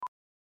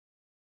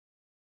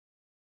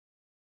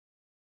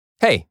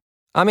Hey,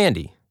 I'm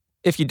Andy.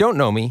 If you don't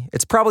know me,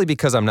 it's probably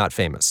because I'm not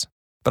famous.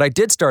 But I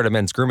did start a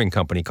men's grooming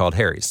company called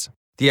Harry's.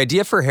 The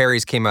idea for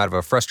Harry's came out of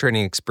a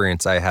frustrating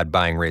experience I had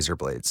buying razor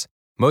blades.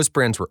 Most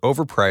brands were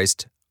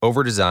overpriced,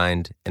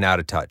 overdesigned, and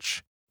out of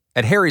touch.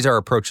 At Harry's, our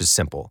approach is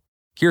simple.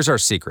 Here's our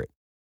secret.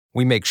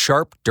 We make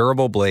sharp,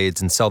 durable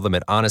blades and sell them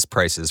at honest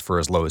prices for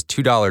as low as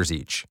 $2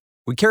 each.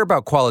 We care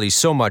about quality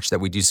so much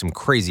that we do some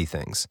crazy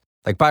things,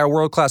 like buy a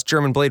world-class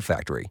German blade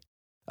factory.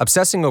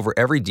 Obsessing over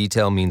every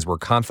detail means we're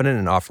confident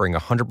in offering a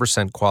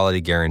 100% quality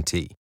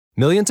guarantee.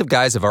 Millions of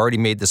guys have already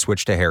made the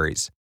switch to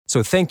Harry's,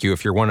 so thank you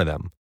if you're one of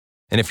them.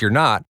 And if you're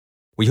not,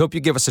 we hope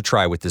you give us a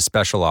try with this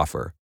special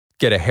offer.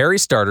 Get a Harry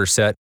starter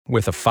set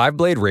with a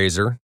 5-blade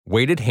razor,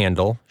 weighted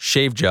handle,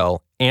 shave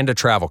gel, and a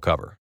travel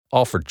cover,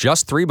 all for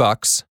just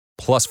 $3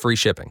 plus free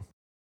shipping.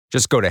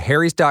 Just go to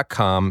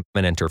harrys.com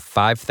and enter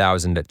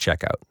 5000 at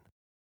checkout.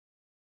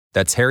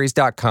 That's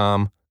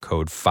harrys.com,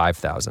 code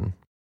 5000.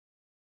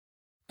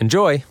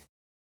 Enjoy.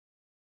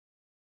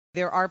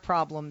 There are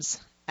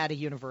problems at a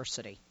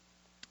university.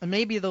 And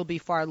maybe there'll be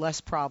far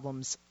less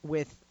problems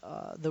with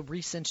the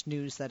recent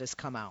news that has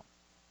come out.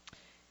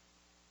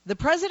 The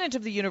president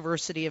of the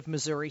University of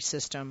Missouri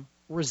system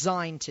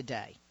resigned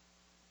today,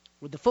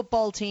 with the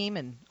football team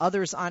and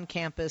others on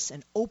campus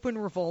in open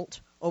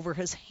revolt over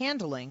his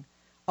handling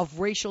of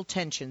racial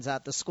tensions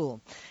at the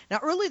school. Now,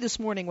 early this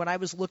morning when I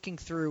was looking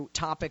through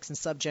topics and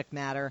subject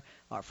matter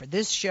for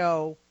this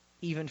show,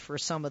 even for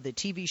some of the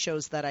TV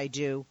shows that I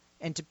do,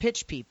 and to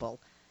pitch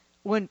people,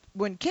 when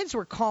kids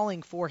were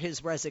calling for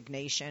his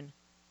resignation,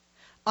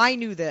 I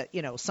knew that,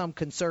 some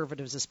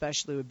conservatives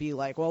especially would be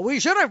like, well, we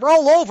shouldn't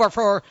roll over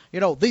for,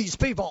 these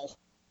people,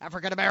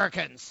 African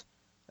Americans.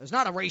 There's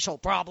not a racial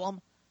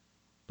problem.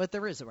 But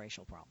there is a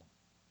racial problem.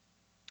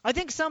 I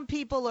think some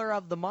people are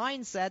of the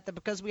mindset that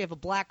because we have a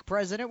black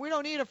president, we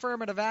don't need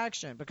affirmative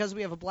action. Because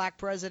we have a black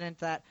president,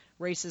 that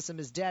racism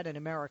is dead in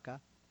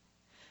America.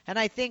 And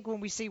I think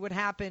when we see what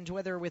happened,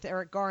 whether with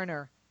Eric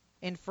Garner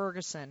in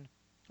Ferguson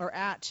or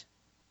at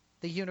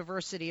the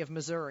University of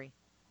Missouri,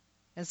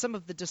 and some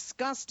of the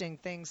disgusting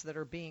things that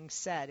are being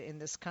said in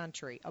this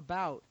country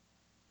about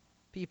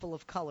people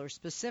of color,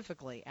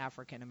 specifically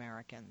African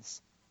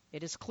Americans,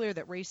 it is clear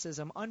that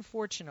racism,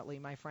 unfortunately,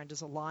 my friend,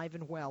 is alive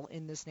and well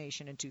in this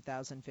nation in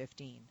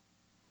 2015.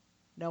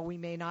 No, we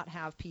may not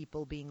have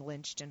people being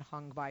lynched and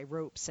hung by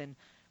ropes and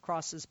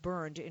crosses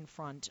burned in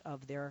front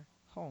of their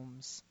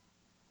homes.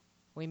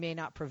 We may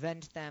not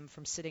prevent them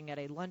from sitting at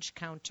a lunch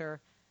counter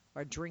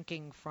or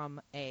drinking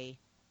from a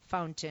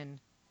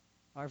fountain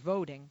or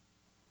voting.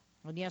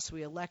 And yes,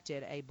 we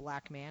elected a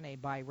black man, a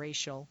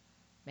biracial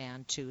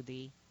man, to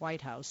the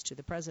White House, to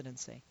the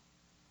presidency.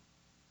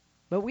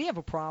 But we have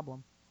a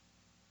problem.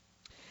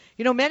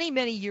 Many,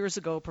 many years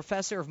ago, a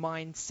professor of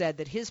mine said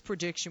that his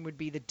prediction would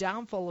be the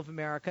downfall of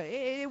America.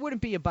 It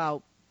wouldn't be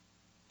about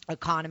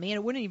economy, and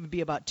it wouldn't even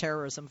be about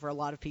terrorism for a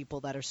lot of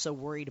people that are so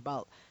worried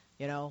about,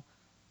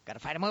 got to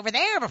fight them over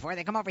there before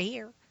they come over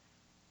here.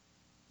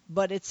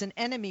 But it's an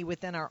enemy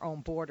within our own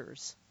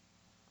borders,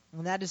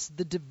 and that is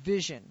the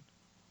division,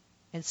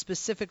 and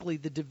specifically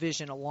the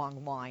division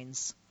along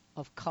lines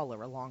of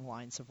color, along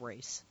lines of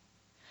race.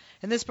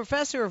 And this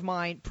professor of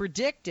mine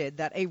predicted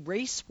that a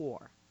race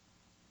war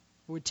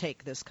would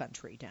take this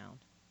country down.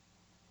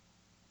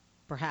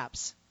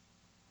 Perhaps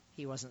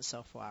he wasn't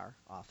so far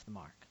off the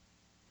mark.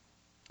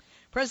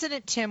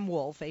 President Tim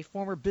Wolf, a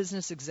former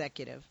business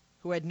executive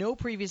who had no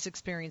previous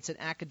experience in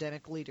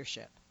academic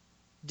leadership,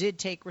 did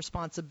take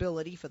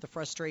responsibility for the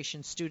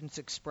frustration students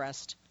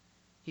expressed.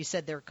 He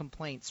said their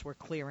complaints were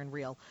clear and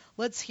real.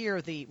 Let's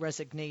hear the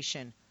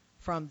resignation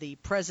from the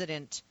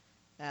president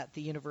at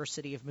the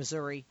University of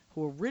Missouri,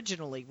 who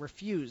originally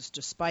refused,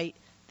 despite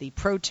the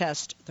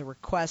protest, the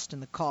request,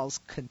 and the calls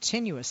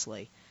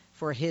continuously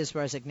for his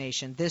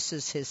resignation. This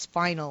is his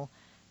final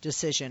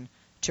decision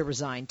to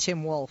resign.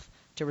 Tim Wolf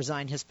to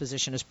resign his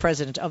position as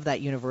president of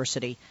that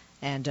university,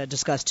 and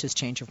discussed his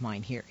change of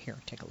mind. Here,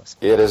 take a listen.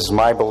 It is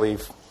my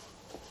belief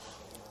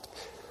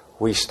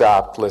we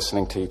stopped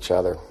listening to each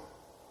other.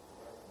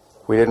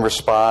 We didn't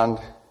respond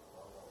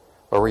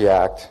or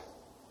react.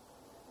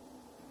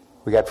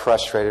 We got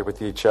frustrated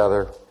with each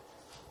other,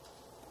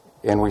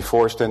 and we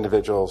forced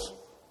individuals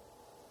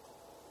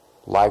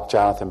like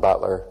Jonathan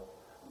Butler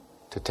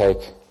to take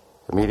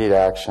immediate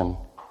action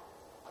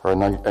or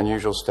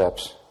unusual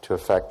steps to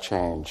effect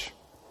change.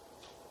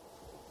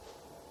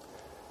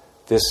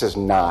 This is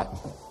not,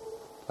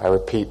 I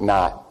repeat,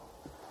 not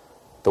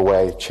the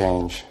way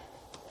change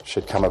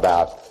should come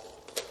about.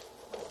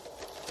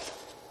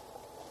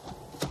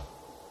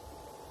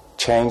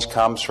 Change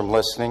comes from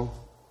listening,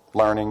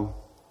 learning,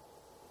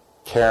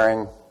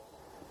 caring,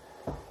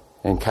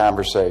 and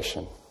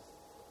conversation.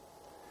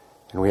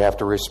 And we have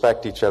to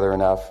respect each other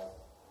enough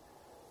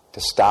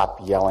to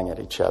stop yelling at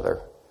each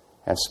other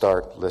and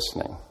start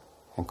listening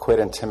and quit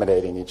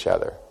intimidating each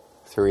other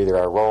through either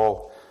our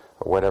role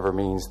or whatever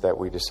means that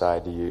we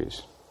decide to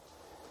use.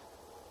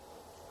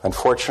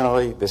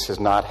 Unfortunately, this has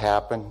not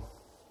happened,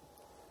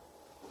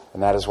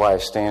 and that is why I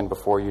stand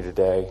before you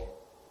today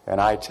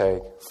and I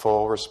take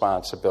full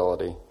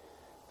responsibility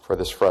for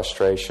this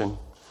frustration,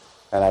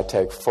 and I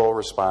take full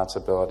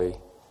responsibility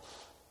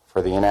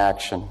for the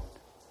inaction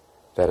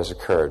that has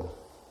occurred.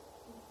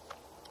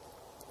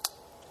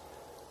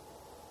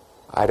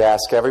 I'd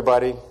ask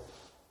everybody,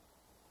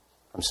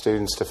 from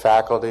students to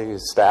faculty,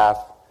 staff,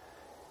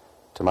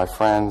 to my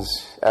friends,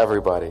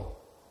 everybody,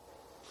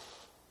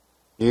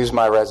 use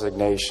my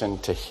resignation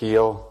to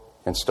heal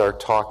and start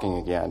talking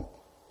again,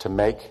 to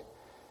make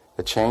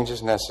the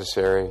changes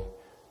necessary,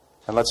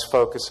 and let's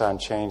focus on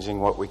changing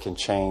what we can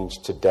change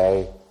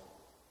today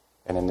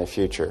and in the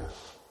future,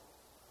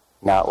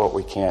 not what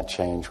we can't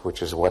change,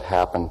 which is what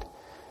happened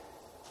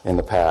in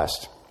the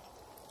past.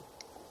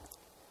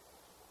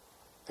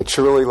 I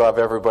truly love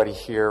everybody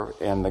here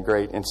in the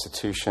great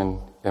institution,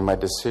 and my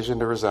decision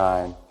to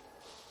resign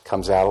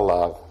comes out of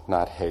love,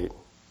 not hate.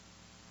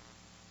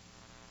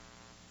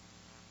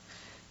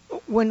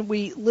 When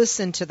we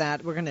listen to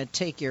that, we're going to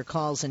take your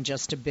calls in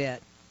just a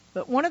bit.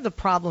 But one of the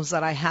problems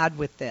that I had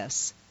with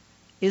this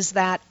is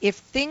that if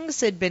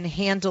things had been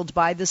handled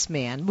by this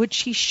man, which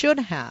he should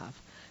have,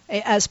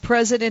 as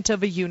president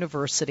of a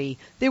university,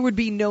 there would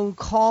be no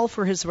call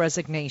for his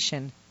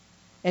resignation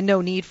and no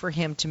need for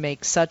him to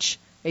make such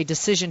a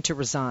decision to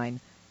resign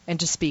and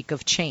to speak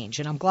of change.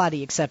 And I'm glad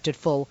he accepted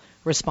full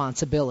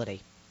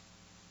responsibility.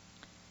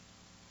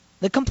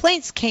 The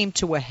complaints came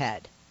to a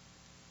head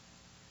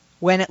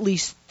when at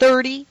least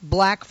 30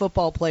 black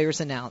football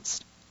players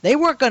announced they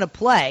weren't going to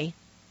play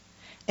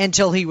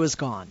until he was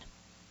gone.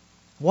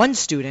 One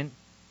student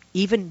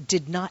even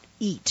did not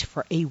eat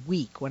for a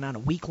week, went on a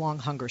week-long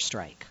hunger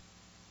strike.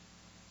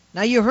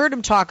 Now, you heard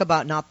him talk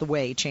about not the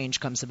way change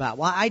comes about.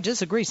 Well, I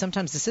disagree.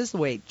 Sometimes this is the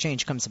way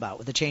change comes about,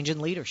 with a change in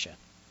leadership.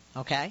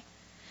 Okay?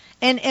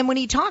 And when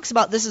he talks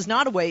about this is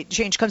not a way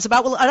change comes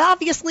about, well, it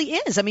obviously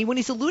is. I mean, when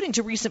he's alluding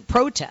to recent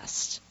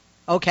protests,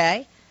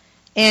 okay?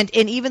 And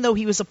even though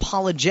he was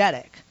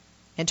apologetic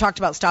and talked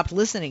about stopped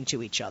listening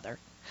to each other,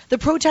 the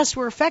protests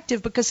were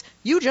effective because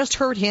you just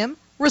heard him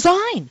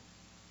resign.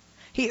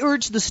 He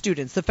urged the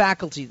students, the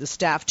faculty, the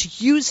staff to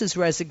use his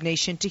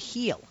resignation to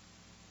heal.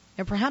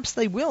 And perhaps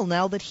they will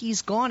now that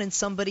he's gone and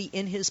somebody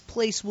in his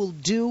place will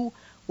do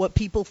what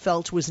people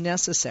felt was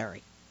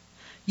necessary.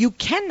 You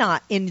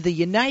cannot, in the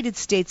United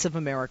States of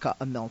America,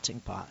 a melting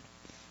pot,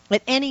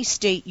 at any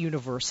state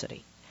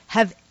university,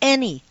 have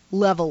any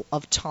level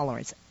of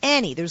tolerance.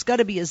 There's got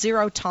to be a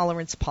zero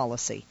tolerance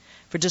policy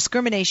for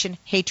discrimination,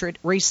 hatred,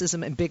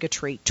 racism, and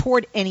bigotry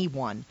toward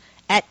anyone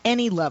at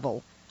any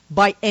level,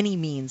 by any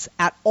means,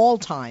 at all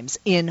times,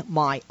 in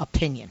my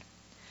opinion.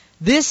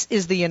 This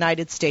is the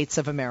United States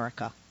of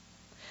America.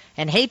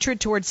 And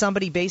hatred towards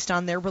somebody based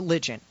on their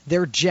religion,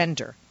 their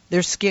gender,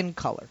 their skin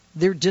color,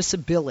 their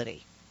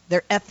disability,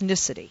 their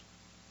ethnicity,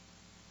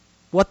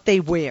 what they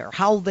wear,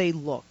 how they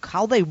look,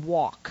 how they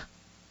walk,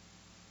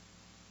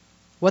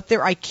 what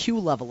their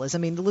IQ level is. I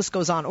mean, the list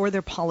goes on, or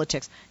their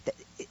politics.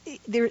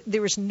 There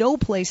is no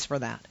place for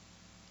that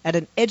at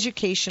an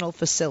educational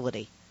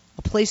facility,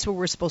 a place where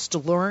we're supposed to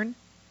learn,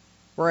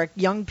 where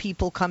young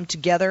people come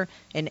together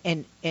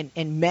and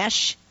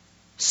mesh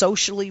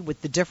socially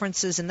with the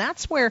differences. And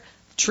that's where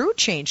true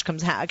change can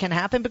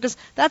happen, because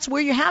that's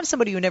where you have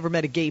somebody who never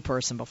met a gay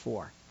person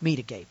before meet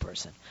a gay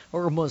person,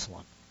 or a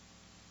Muslim,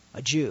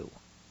 a Jew,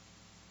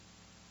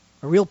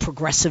 a real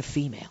progressive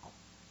female.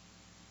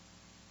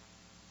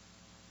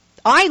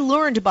 I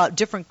learned about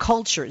different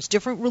cultures,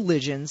 different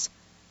religions,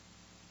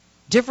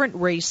 different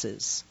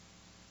races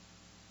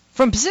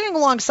from sitting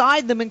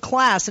alongside them in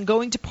class and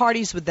going to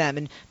parties with them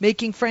and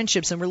making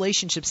friendships and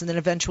relationships, and then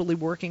eventually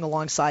working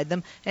alongside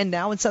them, and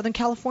now in Southern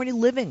California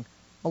living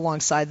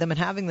alongside them and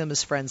having them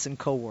as friends and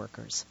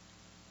co-workers.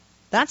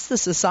 That's the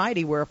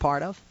society we're a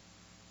part of.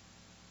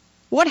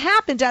 What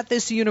happened at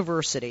this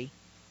university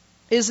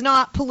is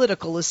not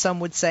political, as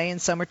some would say,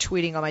 and some are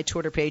tweeting on my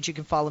Twitter page. You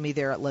can follow me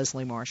there at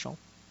Leslie Marshall.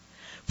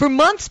 For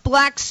months,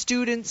 black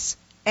students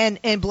and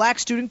black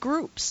student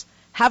groups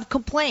have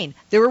complained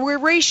there were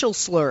racial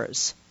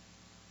slurs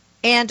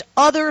and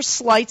other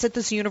slights at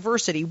this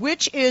university,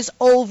 which is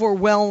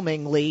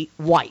overwhelmingly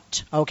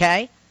white,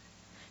 okay?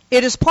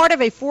 It is part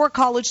of a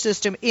four-college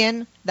system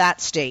in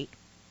that state.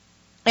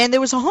 And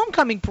there was a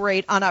homecoming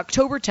parade on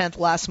October 10th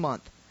last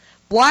month.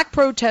 Black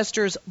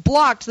protesters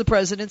blocked the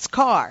president's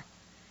car.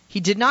 He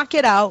did not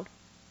get out.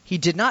 He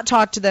did not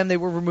talk to them. They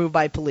were removed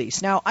by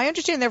police. Now, I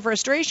understand their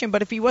frustration,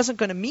 but if he wasn't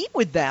going to meet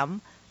with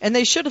them, and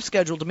they should have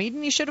scheduled a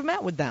meeting, he should have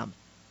met with them.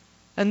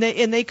 And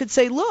they could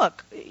say,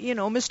 look,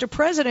 Mr.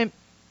 President,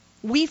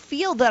 we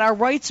feel that our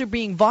rights are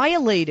being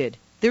violated.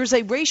 There's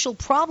a racial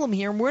problem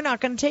here, and we're not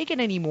going to take it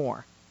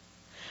anymore.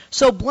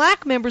 So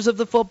black members of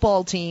the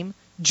football team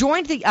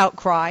joined the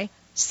outcry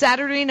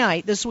Saturday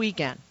night this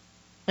weekend.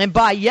 And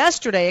by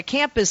yesterday, a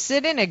campus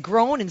sit-in had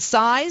grown in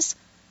size.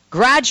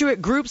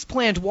 Graduate groups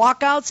planned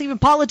walkouts. Even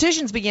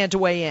politicians began to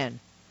weigh in.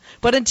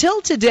 But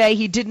until today,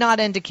 he did not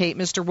indicate,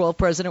 Mr. Wolf,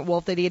 President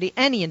Wolf, that he had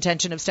any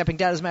intention of stepping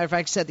down. As a matter of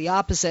fact, he said the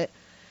opposite.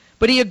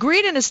 But he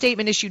agreed in a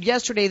statement issued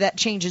yesterday that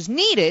change is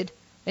needed,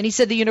 and he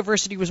said the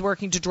university was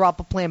working to drop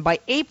a plan by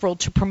April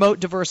to promote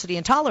diversity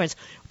and tolerance.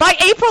 By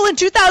April in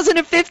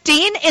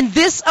 2015 in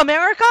this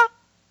America?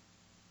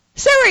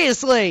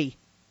 Seriously.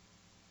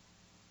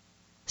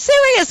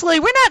 Seriously,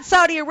 we're not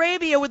Saudi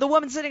Arabia with a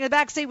woman sitting in the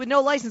back seat with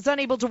no license,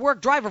 unable to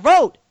work, drive, or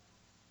vote.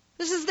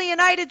 This is the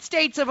United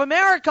States of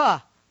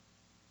America.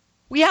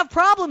 We have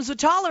problems with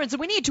tolerance, and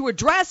we need to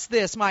address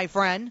this, my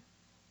friend.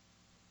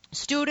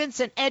 Students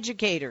and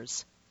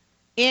educators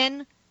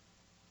in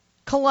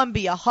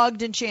Columbia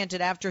hugged and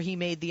chanted after he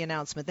made the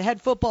announcement. The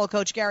head football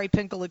coach, Gary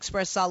Pinkel,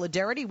 expressed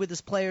solidarity with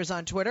his players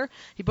on Twitter.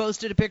 He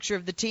posted a picture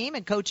of the team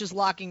and coaches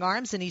locking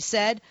arms, and he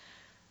said,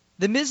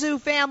 "The Mizzou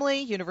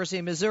family, University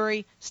of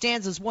Missouri,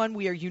 stands as one.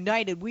 We are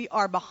united. We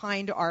are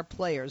behind our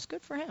players."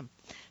 Good for him.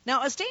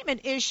 Now, a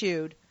statement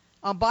issued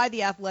by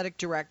the athletic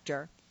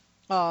director,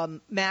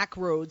 Mack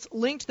Rhodes,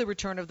 linked the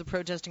return of the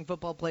protesting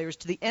football players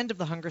to the end of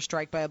the hunger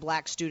strike by a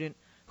black student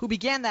who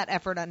began that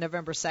effort on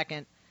November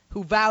 2nd,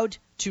 who vowed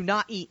to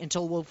not eat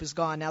until Wolf is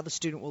gone. Now the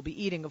student will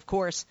be eating, of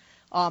course.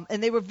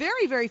 And they were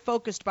very, very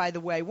focused, by the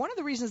way. One of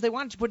the reasons they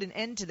wanted to put an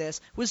end to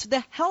this was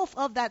the health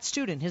of that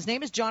student. His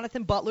name is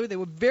Jonathan Butler. They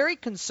were very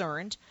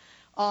concerned.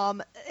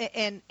 And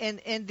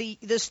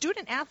the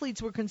student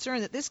athletes were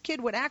concerned that this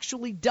kid would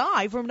actually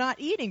die from not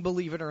eating,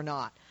 believe it or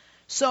not.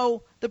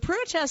 So the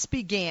protests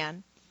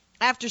began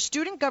after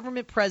student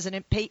government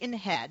president Peyton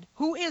Head,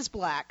 who is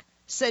black,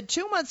 said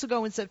 2 months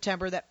ago in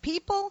September that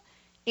people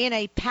in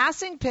a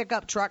passing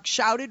pickup truck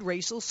shouted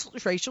racial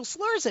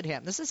slurs at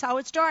him. This is how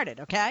it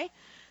started, okay?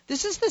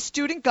 This is the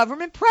student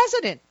government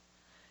president.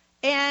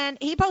 And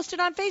he posted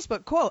on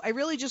Facebook, quote, "I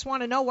really just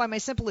want to know why my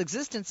simple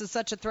existence is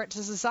such a threat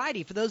to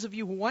society. For those of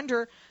you who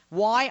wonder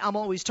why I'm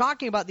always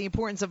talking about the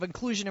importance of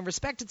inclusion and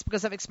respect, it's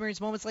because I've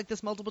experienced moments like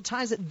this multiple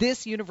times at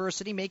this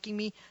university, making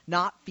me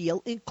not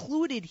feel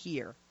included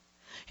here."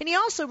 And he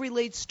also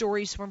relates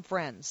stories from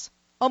friends.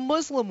 A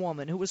Muslim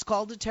woman who was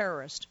called a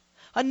terrorist.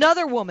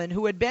 Another woman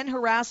who had been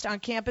harassed on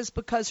campus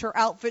because her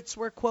outfits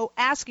were, quote,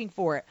 asking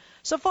for it.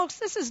 So, folks,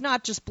 this is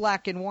not just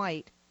black and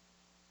white.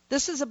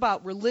 This is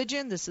about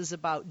religion. This is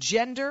about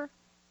gender.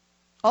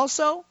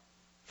 Also,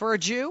 for a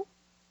Jew,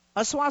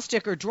 a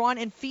swastika drawn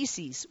in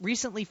feces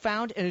recently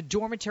found in a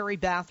dormitory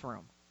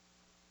bathroom.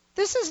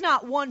 This is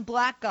not one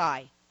black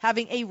guy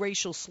having a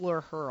racial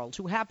slur hurled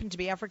who happened to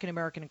be African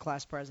American and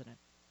class president.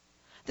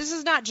 This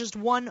is not just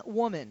one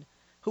woman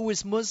who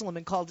was Muslim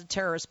and called a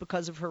terrorist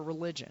because of her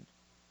religion.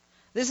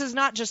 This is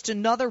not just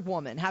another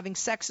woman having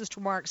sexist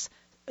remarks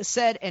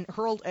said and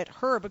hurled at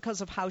her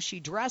because of how she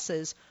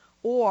dresses,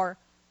 or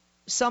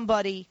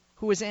somebody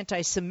who is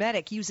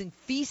anti-Semitic using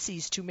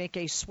feces to make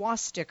a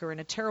swastika and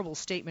a terrible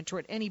statement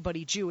toward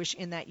anybody Jewish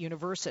in that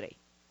university.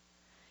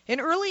 In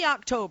early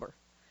October,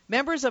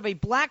 members of a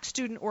black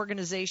student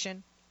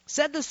organization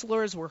said the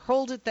slurs were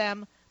hurled at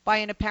them by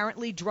an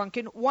apparently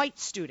drunken white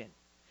student.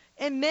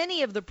 And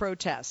many of the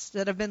protests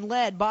that have been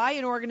led by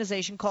an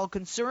organization called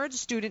Concerned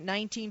Student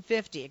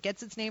 1950. It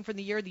gets its name from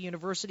the year the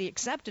university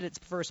accepted its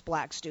first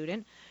black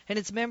student, and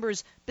its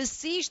members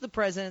besieged the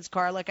president's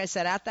car, like I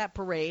said, at that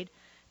parade.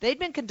 They'd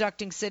been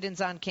conducting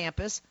sit-ins on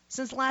campus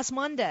since last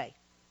Monday.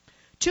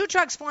 2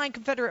 trucks flying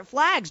Confederate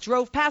flags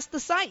drove past the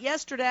site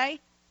yesterday,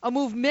 a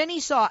move many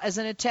saw as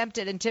an attempt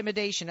at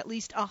intimidation. At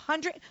least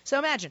 100, so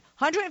imagine,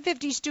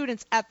 150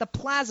 students at the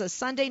plaza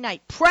Sunday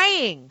night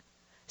praying,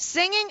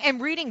 singing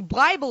and reading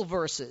Bible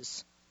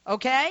verses,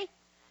 okay?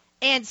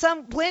 And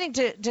some planning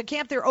to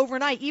camp there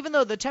overnight, even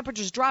though the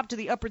temperatures dropped to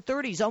the upper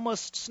 30s,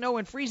 almost snow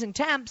and freezing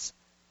temps,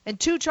 and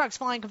 2 trucks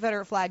flying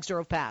Confederate flags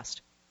drove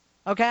past,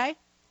 okay?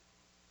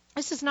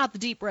 This is not the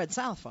deep red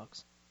South,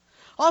 folks.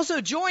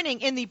 Also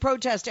joining in the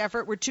protest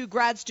effort were 2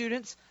 grad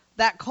students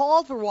that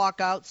called for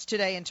walkouts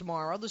today and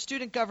tomorrow, the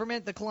student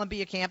government, the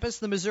Columbia campus,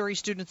 the Missouri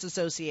Students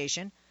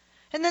Association.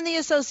 And then the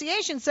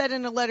association said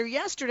in a letter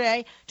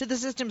yesterday to the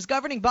system's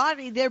governing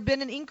body there had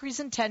been an increase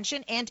in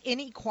tension and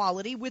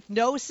inequality with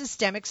no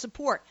systemic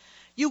support.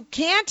 You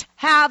can't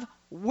have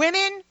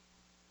women,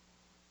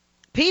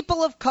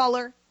 people of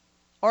color,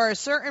 or a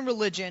certain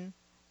religion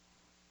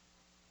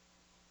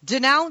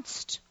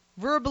denounced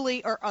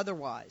verbally or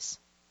otherwise.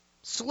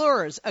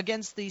 Slurs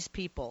against these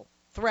people,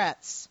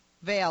 threats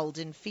veiled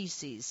in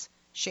feces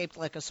shaped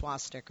like a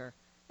swastika,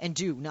 and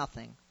do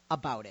nothing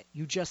about it.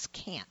 You just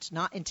can't.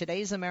 Not in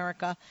today's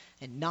America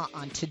and not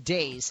on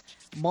today's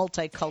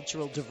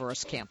multicultural,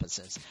 diverse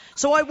campuses.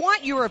 So I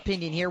want your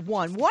opinion here.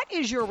 1, what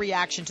is your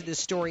reaction to this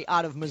story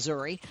out of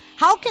Missouri?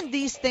 How can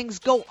these things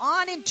go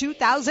on in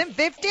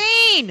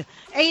 2015?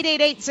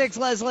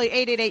 888-6-LESLIE,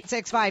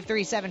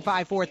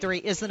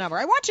 888-653-7543 is the number.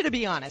 I want you to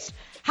be honest.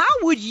 How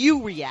would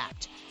you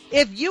react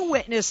if you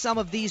witnessed some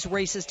of these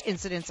racist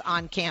incidents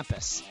on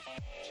campus?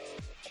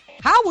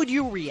 How would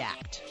you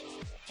react?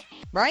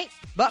 Right?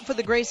 But for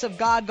the grace of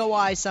God go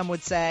I, some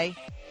would say.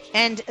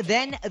 And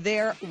then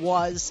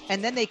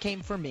they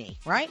came for me,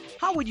 right?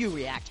 How would you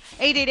react?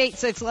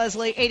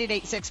 888-6-LESLIE,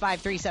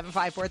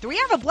 888-653-7543. We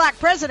have a black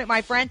president,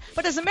 my friend,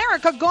 but has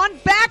America gone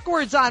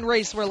backwards on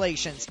race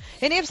relations?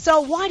 And if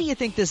so, why do you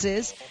think this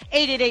is?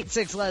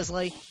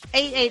 888-6-LESLIE,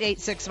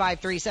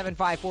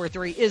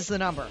 888-653-7543 is the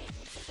number.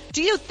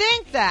 Do you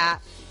think that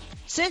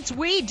since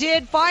we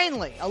did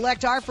finally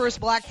elect our first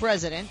black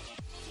president,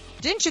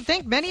 Didn't you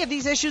think many of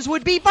these issues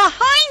would be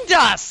behind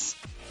us?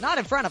 Not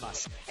in front of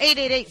us.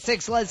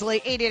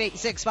 888-6-LESLIE,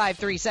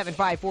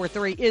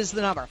 888-653-7543 is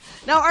the number.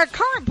 Now, our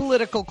current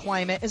political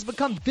climate has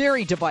become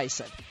very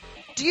divisive.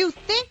 Do you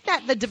think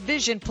that the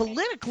division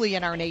politically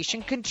in our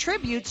nation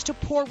contributes to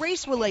poor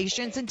race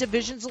relations and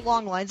divisions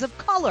along lines of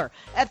color,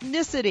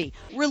 ethnicity,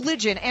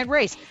 religion, and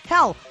race?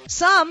 Hell,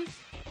 some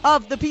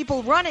of the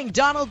people running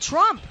Donald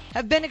Trump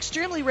have been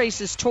extremely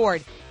racist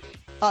toward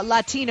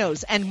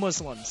Latinos and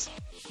Muslims.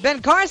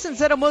 Ben Carson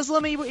said a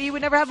Muslim, he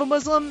would never have a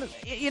Muslim,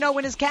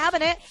 in his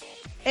cabinet,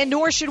 and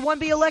nor should one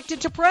be elected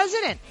to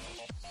president.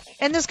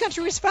 And this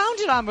country was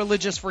founded on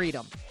religious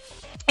freedom.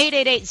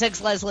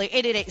 888-6-LESLIE,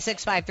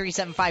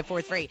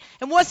 888-653-7543.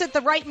 And was it the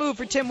right move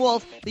for Tim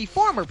Wolf, the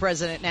former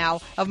president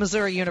now of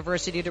Missouri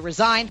University, to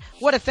resign?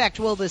 What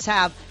effect will this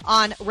have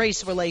on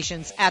race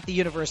relations at the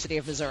University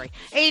of Missouri?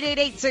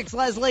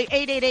 888-6-LESLIE,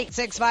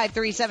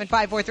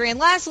 888-653-7543. And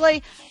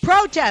lastly,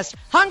 protest,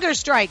 hunger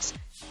strikes,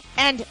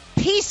 and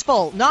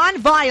peaceful,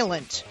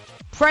 nonviolent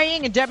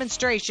praying and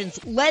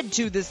demonstrations led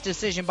to this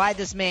decision by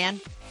this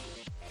man.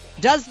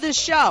 Does this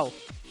show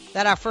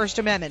that our First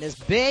Amendment is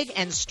big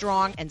and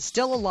strong and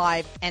still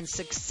alive and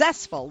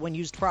successful when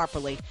used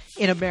properly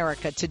in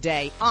America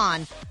today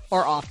on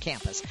or off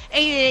campus?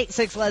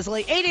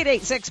 888-6-LESLIE,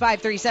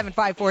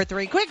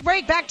 888-653-7543. Quick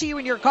break, back to you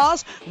and your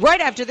calls right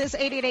after this.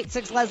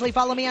 888-6-LESLIE.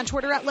 Follow me on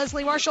Twitter at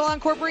Leslie Marshall. I'll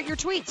incorporate your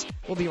tweets.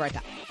 We'll be right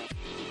back.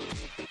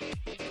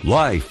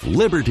 Life,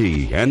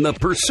 liberty, and the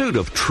pursuit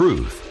of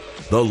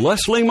truth. The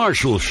Leslie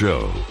Marshall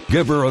Show.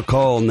 Give her a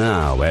call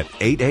now at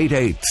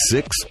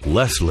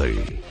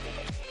 888-6-LESLIE.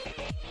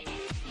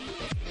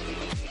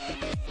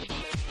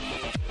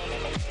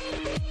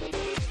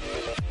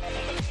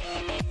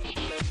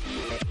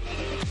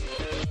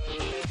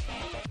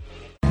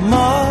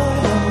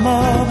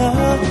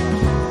 Mother,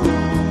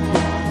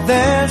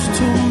 there's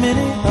too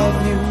many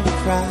of you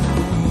crying.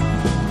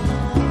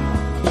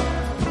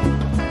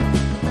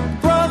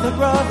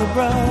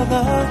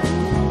 Brother,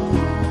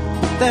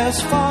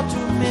 there's far too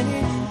many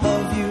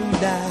of you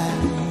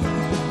dying.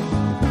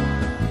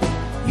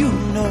 You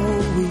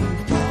know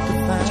we've got to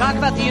find. Talk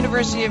about the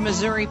University of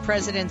Missouri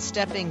president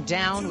stepping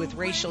down with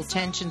racial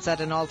tensions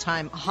at an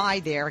all-time high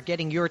there.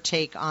 Getting your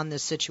take on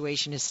this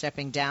situation is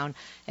stepping down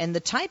and the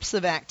types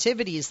of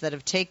activities that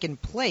have taken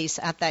place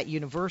at that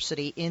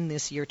university in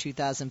this year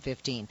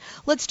 2015.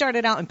 Let's start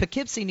it out in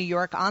Poughkeepsie, New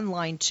York, on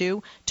line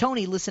 2.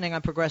 Tony, listening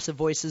on Progressive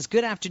Voices.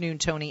 Good afternoon,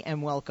 Tony,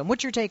 and welcome.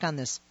 What's your take on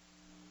this?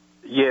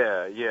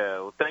 Yeah.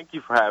 Well, thank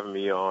you for having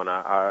me on.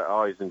 I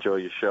always enjoy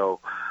your show.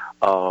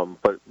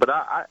 But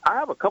I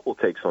have a couple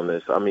takes on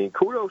this. I mean,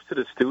 kudos to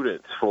the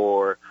students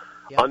for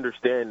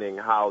understanding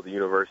how the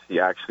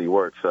university actually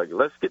works. Like,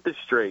 let's get this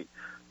straight.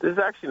 This is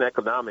actually an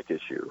economic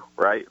issue,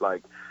 right?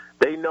 Like,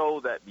 they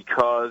know that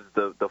because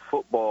the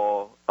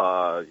football,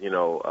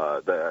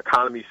 the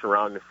economy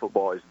surrounding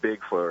football is big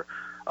for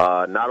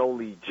not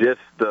only just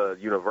the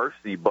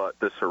university but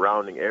the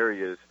surrounding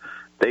areas.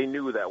 They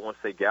knew that once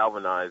they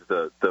galvanized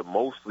the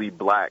mostly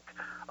black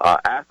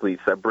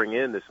athletes that bring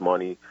in this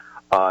money,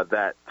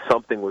 that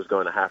something was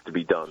going to have to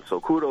be done.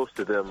 So kudos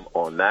to them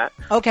on that.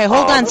 Okay,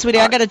 hold on, sweetie.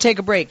 I got to take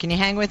a break. Can you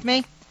hang with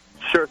me?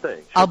 Sure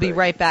thing. I'll be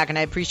right back, and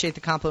I appreciate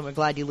the compliment.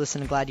 Glad you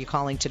listened and glad you're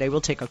calling today.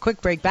 We'll take a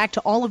quick break. Back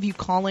to all of you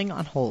calling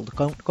on hold.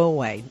 Don't go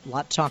away. A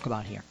lot to talk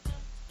about here.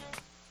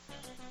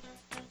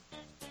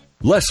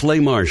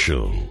 Leslie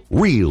Marshall.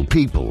 Real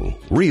people,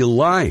 real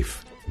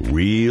life,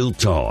 real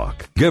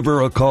talk. Give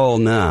her a call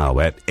now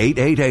at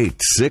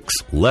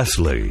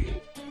 888-6-LESLIE.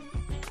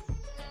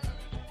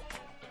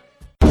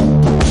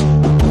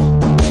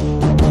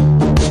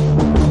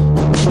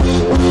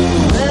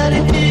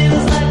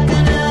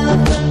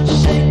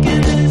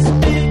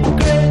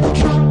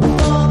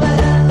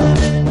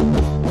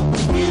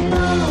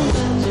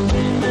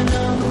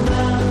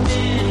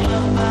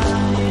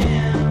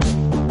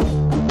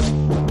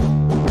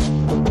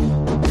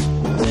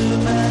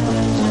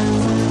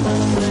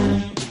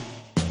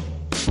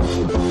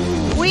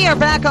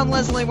 Back on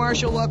Leslie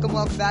Marshall. Welcome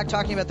back.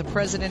 Talking about the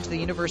president of the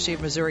University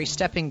of Missouri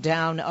stepping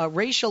down.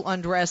 Racial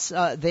unrest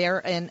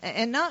there,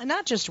 and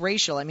not just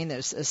racial. I mean,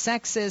 there's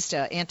sexist,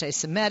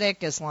 anti-Semitic,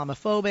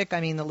 Islamophobic.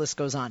 I mean, the list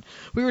goes on.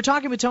 We were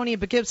talking with Tony in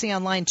Poughkeepsie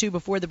on line 2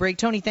 before the break.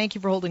 Tony, thank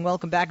you for holding.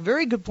 Welcome back.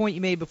 Very good point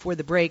you made before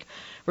the break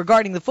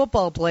regarding the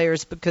football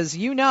players, because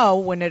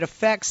when it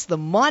affects the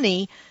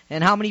money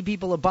and how many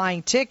people are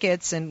buying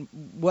tickets and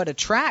what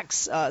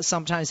attracts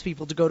sometimes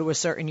people to go to a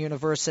certain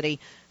university,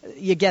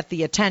 you get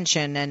the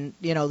attention. And,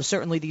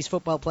 certainly these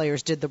football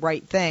players did the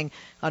right thing.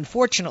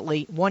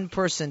 Unfortunately, one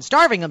person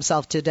starving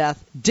himself to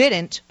death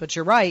didn't, but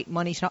you're right,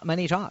 money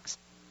talks.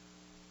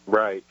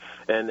 Right.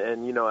 And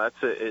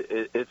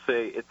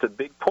it's a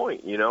big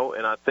point,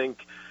 and I think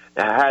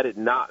had it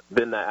not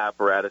been that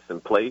apparatus in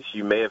place,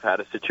 you may have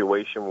had a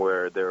situation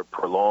where there are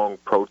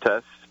prolonged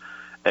protests.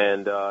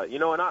 And,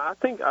 and I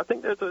think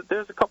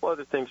there's a couple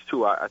other things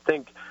too. I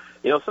think,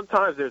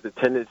 sometimes there's a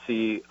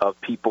tendency of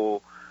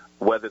people,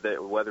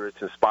 whether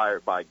it's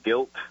inspired by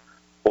guilt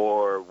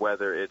or or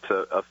whether it's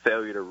a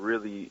failure to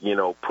really,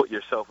 put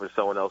yourself in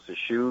someone else's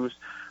shoes,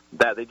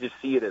 that they just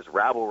see it as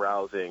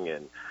rabble-rousing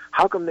and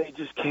how come they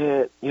just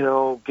can't,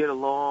 get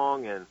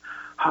along, and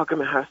how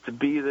come it has to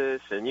be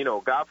this? And,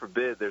 God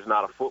forbid there's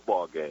not a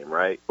football game,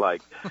 right?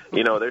 Like,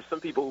 there's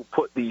some people who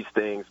put these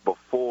things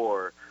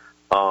before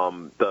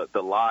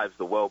the lives,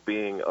 the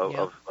well-being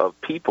of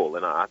people,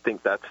 and I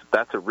think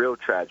that's a real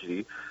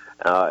tragedy.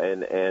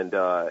 And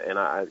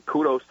I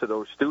kudos to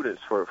those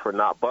students for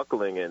not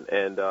buckling.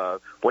 And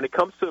when it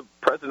comes to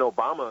President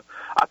Obama,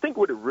 I think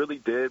what it really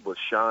did was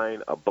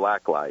shine a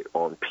black light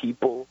on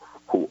people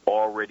who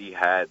already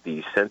had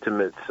these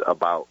sentiments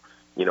about,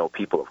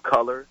 people of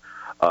color,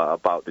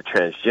 about the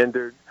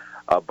transgendered,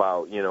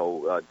 about,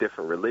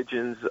 different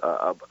religions.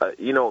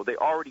 They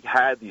already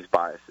had these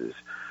biases.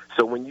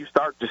 So when you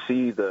start to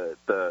see the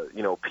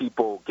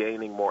people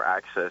gaining more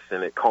access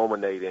and it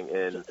culminating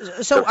in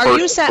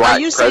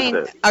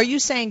are you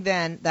saying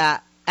then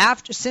that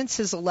since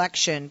his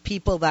election,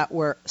 people that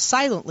were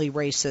silently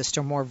racist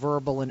are more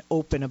verbal and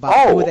open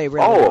about who they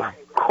really are?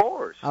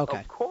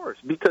 Of course,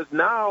 because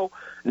now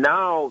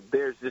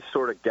there's this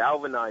sort of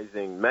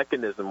galvanizing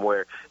mechanism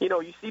where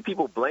you see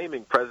people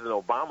blaming President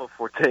Obama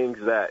for things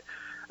that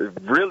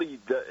really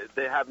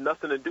they have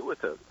nothing to do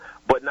with him.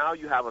 But now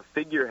you have a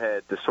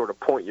figurehead to sort of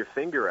point your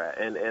finger at.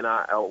 And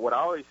what I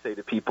always say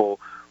to people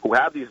who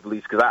have these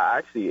beliefs, because I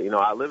actually,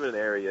 I live in an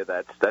area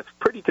that's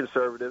pretty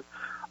conservative.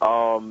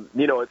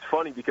 It's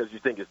funny because you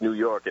think it's New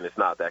York and it's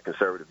not that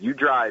conservative. You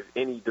drive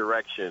any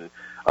direction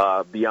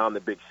beyond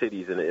the big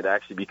cities and it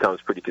actually becomes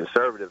pretty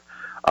conservative.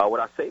 What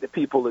I say to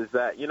people is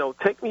that,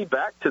 take me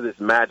back to this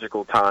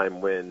magical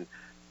time when,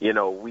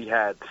 we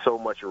had so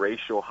much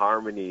racial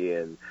harmony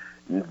and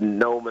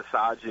no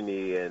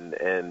misogyny and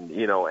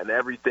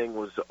everything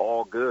was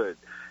all good.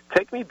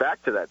 Take me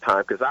back to that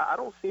time, because I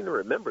don't seem to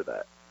remember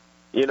that.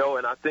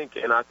 And I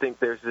think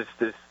there's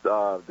this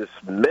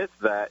myth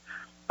that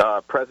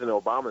President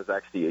Obama has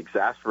actually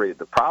exacerbated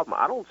the problem.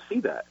 I don't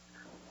see that.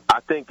 I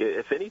think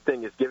if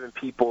anything, it's given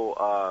people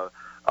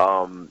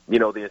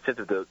the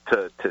incentive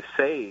to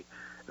say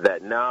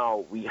that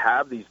now we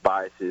have these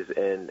biases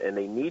and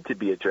they need to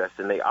be addressed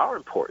and they are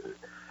important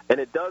and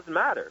it does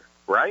matter.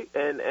 Right,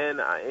 and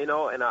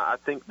I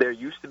think there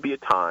used to be a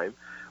time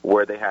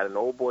where they had an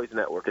old boys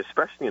network,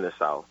 especially in the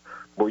South,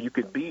 where you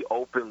could be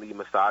openly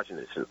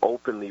misogynist and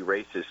openly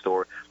racist,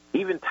 or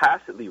even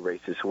tacitly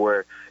racist,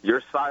 where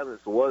your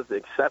silence was the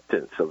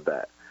acceptance of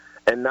that.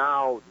 And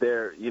now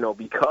they're,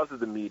 because of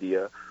the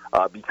media,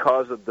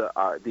 because of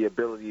the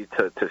ability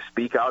to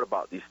speak out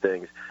about these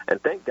things,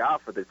 and thank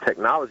God for the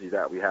technology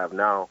that we have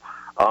now,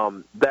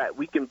 that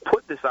we can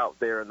put this out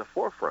there in the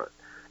forefront.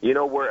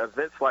 Where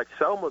events like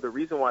Selma, the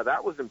reason why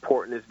that was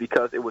important is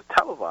because it was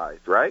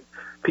televised, right?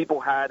 People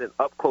had an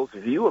up-close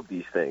view of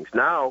these things.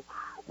 Now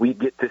we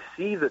get to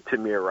see the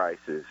Tamir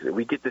Rices.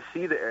 We get to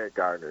see the Eric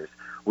Gardners.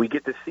 We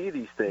get to see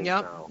these things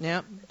now.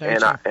 Yep.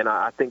 And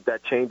I think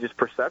that changes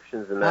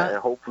perceptions, and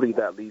hopefully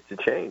that leads to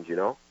change,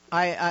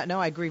 I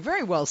agree.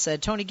 Very well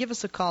said. Tony, give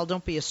us a call.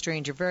 Don't be a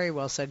stranger. Very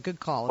well said. Good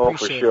call.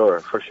 Appreciate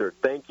it. For sure.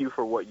 Thank you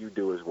for what you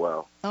do as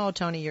well. Oh,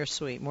 Tony, you're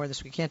sweet. More than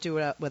we can't do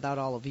it without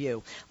all of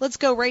you. Let's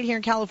go right here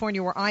in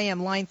California where I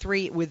am, line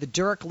 3, with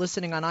Dirk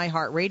listening on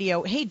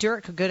iHeartRadio. Hey,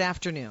 Dirk, good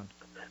afternoon.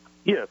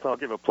 Yes, I'll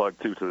give a plug,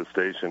 too, to the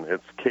station.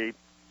 It's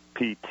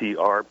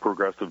KPTR,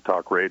 Progressive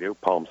Talk Radio,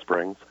 Palm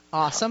Springs.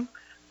 Awesome.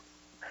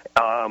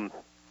 I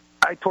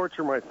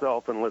torture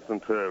myself and listen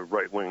to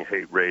right-wing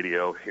hate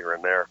radio here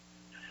and there.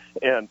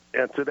 And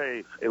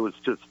today it was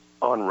just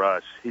on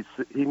Rush.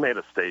 He made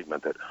a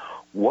statement that,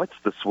 what's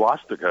the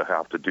swastika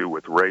have to do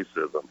with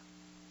racism?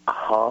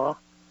 Huh?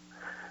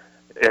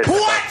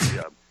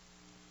 What?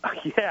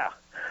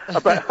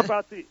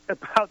 About the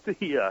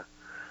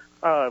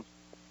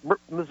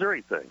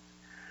Missouri thing.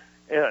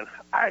 And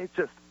I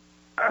just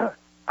I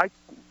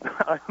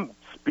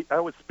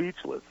was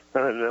speechless.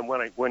 And then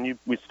when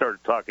we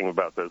started talking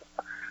about this,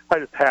 I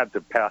just had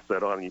to pass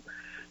that on. You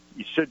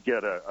should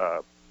get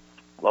a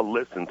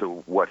listen to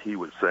what he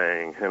was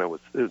saying, and it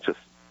was just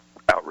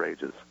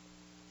outrageous.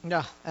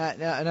 No,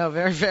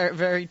 very, very,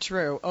 very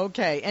true.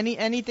 Okay,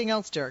 anything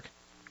else, Dirk?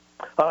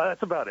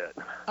 That's about it.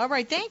 All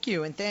right, thank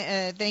you, and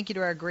thank you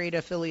to our great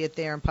affiliate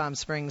there in Palm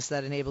Springs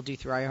that enabled you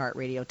through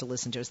iHeartRadio to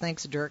listen to us.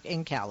 Thanks, Dirk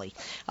in Cali.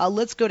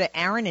 Let's go to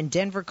Aaron in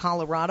Denver,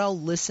 Colorado,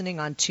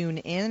 listening on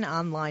TuneIn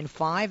on line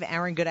 5.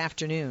 Aaron, good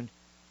afternoon.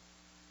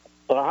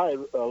 Hi,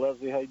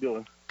 Leslie. How you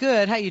doing?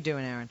 Good. How you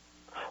doing, Aaron?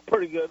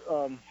 Pretty good.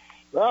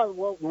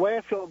 Well, the way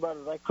I feel about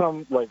it, I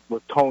come like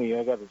with Tony.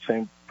 I got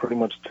pretty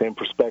much the same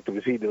perspective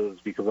as he does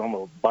because I'm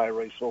a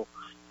biracial.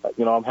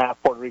 I'm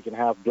half Puerto Rican,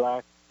 half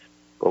black.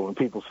 But when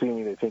people see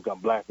me, they think I'm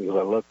black because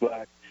I look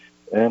black.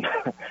 And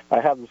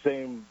I have the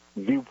same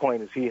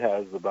viewpoint as he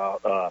has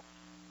about,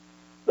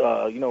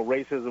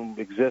 racism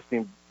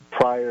existing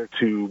prior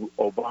to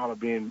Obama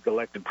being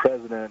elected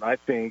president. I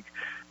think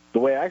the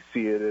way I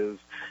see it is,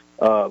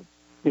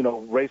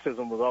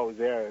 racism was always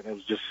there, and it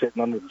was just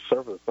sitting under the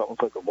surface,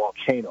 almost like a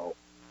volcano,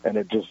 and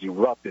it just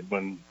erupted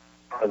when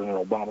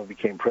President Obama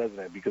became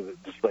president because it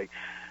just like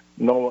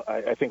no,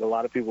 I think a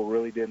lot of people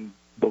really didn't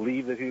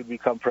believe that he would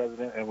become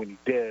president, and when he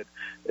did,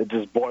 it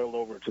just boiled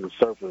over to the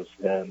surface.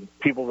 And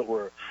people that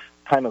were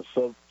kind of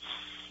sort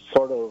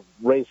of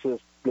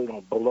racist,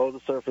 below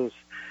the surface,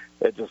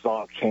 it just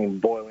all came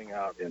boiling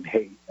out in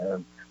hate.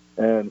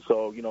 And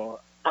so,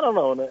 I don't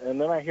know.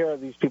 And then I hear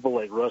these people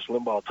like Rush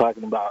Limbaugh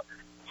talking about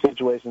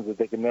situations that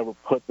they can never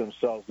put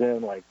themselves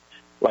in. Like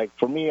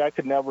for me, I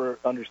could never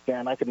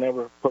understand. I could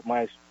never put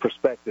my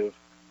perspective,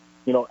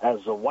 as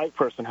a white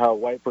person, how a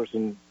white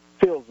person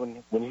feels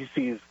when he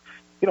sees,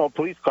 a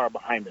police car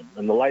behind him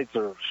and the lights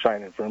are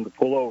shining for him to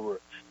pull over.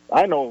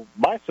 I know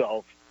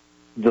myself,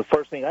 the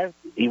first thing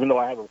even though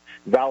I have a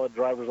valid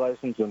driver's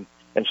license and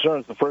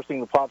insurance, the first thing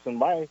that pops in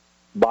my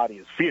body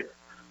is fear.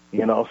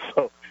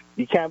 So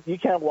you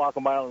can't walk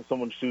a mile in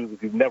someone's shoes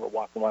if you've never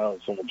walked a mile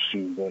in someone's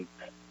shoes. And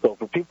so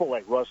for people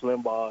like Rush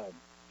Limbaugh and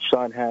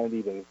Sean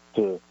Hannity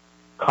to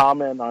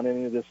comment on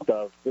any of this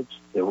stuff, it's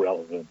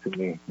irrelevant to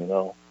me.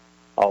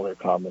 All their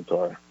comments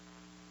are.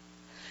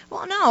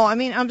 Well, no, I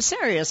mean, I'm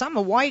serious. I'm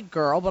a white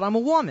girl, but I'm a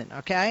woman,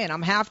 okay? And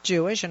I'm half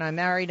Jewish, and I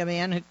married a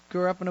man who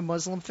grew up in a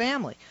Muslim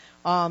family.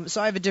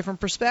 So I have a different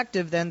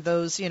perspective than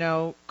those,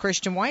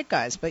 Christian white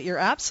guys. But you're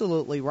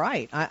absolutely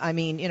right. I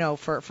mean,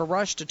 for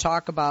Rush to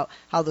talk about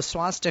how the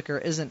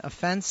swastika isn't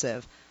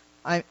offensive,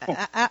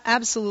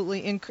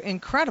 absolutely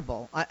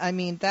incredible. I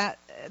mean, that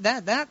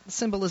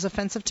symbol is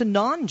offensive to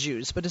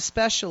non-Jews, but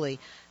especially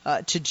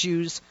to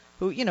Jews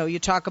who, you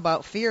talk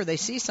about fear. They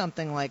see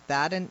something like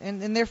that,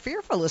 and they're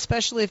fearful,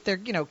 especially if their,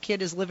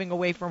 kid is living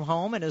away from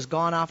home and has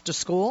gone off to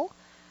school.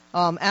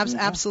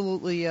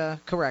 Absolutely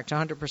correct.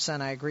 100%.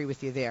 I agree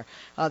with you there.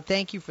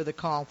 Thank you for the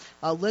call.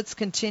 Let's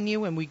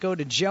continue, and we go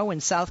to Joe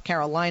in South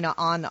Carolina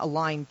on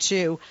line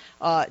 2.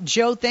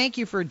 Joe, thank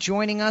you for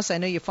joining us. I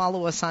know you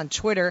follow us on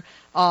Twitter.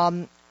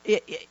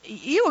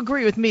 You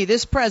agree with me.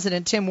 This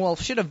president, Tim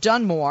Wolf, should have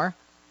done more,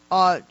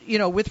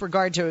 with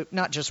regard to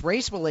not just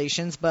race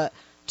relations, but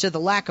to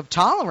the lack of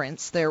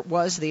tolerance there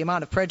was, the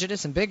amount of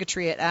prejudice and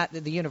bigotry at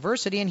the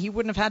university, and he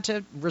wouldn't have had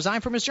to resign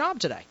from his job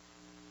today.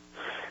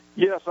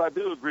 Yes, I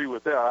do agree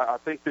with that. I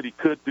think that he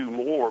could do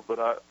more, but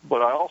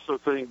I also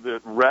think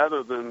that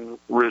rather than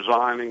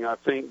resigning, I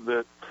think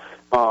that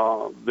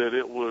that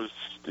it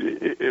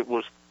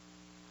was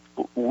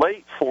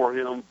late for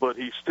him, but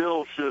he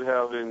still should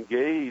have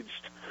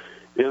engaged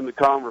in the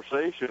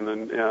conversation.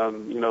 And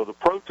the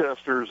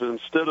protesters,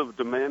 instead of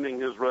demanding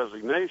his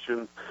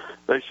resignation,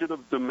 they should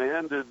have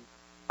demanded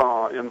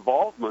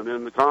involvement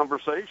in the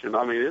conversation.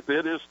 I mean,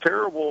 it is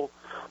terrible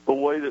the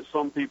way that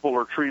some people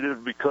are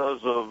treated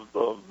because of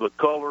the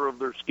color of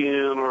their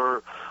skin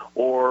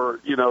or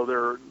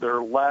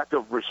their lack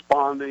of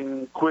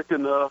responding quick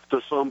enough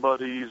to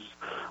somebody's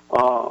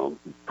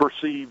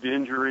perceived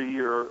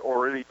injury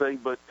or anything.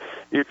 But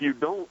if you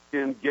don't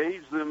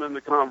engage them in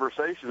the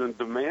conversation and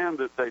demand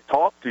that they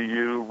talk to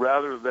you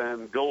rather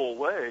than go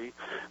away,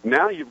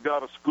 now you've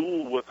got a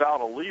school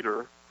without a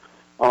leader.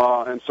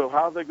 And so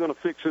how are they going to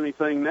fix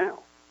anything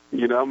now?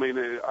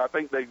 I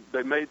think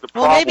they made the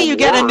problem. Well, maybe you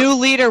get worse. a new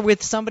leader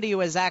with somebody who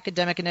has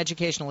academic and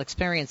educational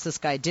experience. This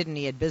guy didn't.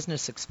 He had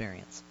business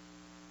experience.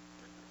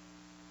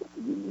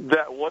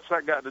 What's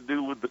that got to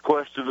do with the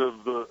question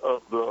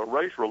of the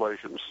race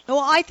relations? Well,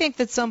 I think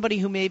that somebody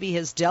who maybe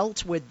has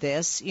dealt with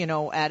this,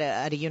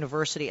 at a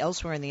university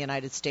elsewhere in the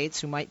United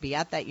States, who might be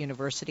at that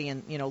university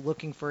and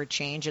looking for a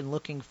change and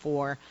looking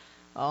for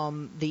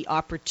the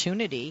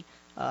opportunity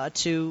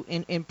to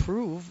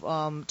improve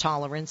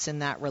tolerance in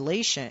that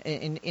relation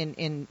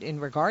in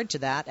regard to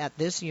that at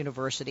this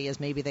university as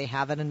maybe they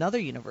have at another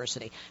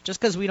university. Just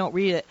because we don't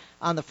read it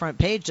on the front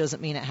page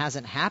doesn't mean it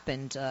hasn't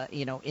happened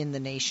in the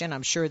nation.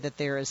 I'm sure that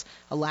there is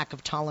a lack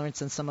of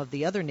tolerance in some of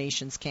the other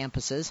nations'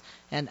 campuses,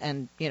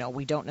 and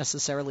we don't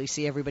necessarily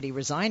see everybody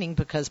resigning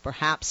because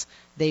perhaps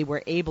they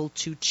were able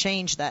to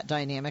change that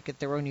dynamic at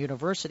their own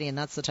university, and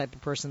that's the type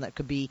of person that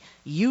could be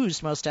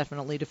used most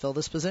definitely to fill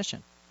this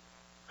position.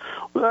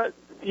 But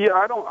yeah,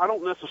 I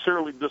don't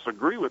necessarily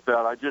disagree with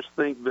that. I just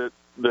think that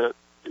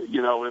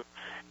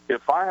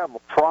if I have a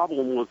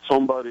problem with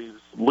somebody's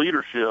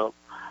leadership,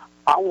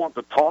 I want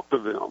to talk to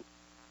them,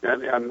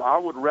 and I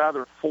would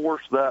rather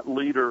force that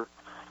leader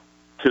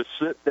to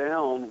sit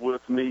down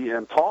with me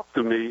and talk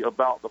to me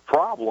about the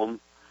problem,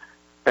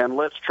 and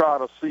let's try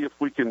to see if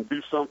we can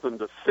do something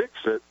to fix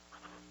it,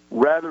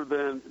 rather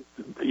than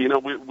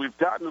we've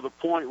gotten to the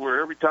point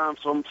where every time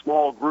some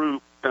small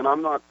group, and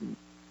I'm not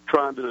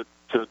trying to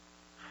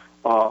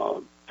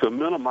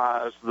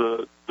minimize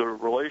the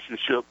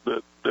relationship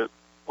that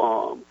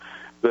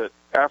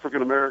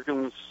African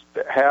Americans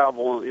have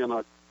in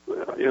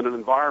an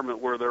environment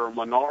where they're a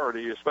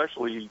minority,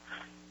 especially.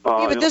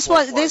 But this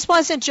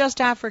wasn't just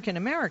African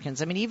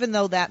Americans. I mean, even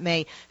though that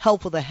may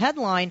help with a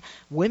headline,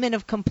 women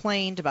have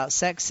complained about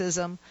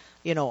sexism.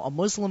 A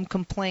Muslim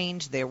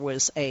complained. There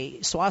was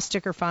a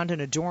swastika found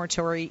in a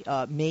dormitory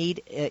made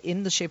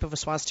in the shape of a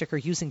swastika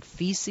using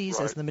feces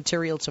as the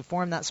material to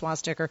form that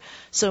swastika.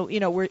 So,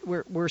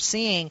 we're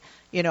seeing,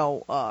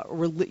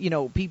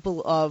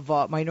 people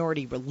of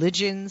minority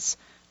religions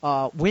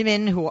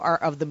women who are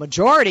of the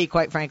majority,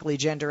 quite frankly,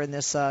 gender in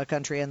this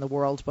country and the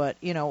world. But,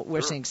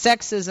 we're seeing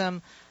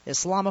sexism,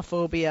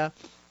 Islamophobia,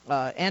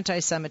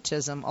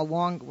 anti-Semitism,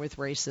 along with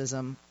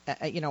racism,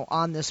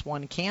 on this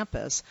one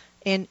campus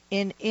in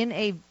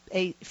a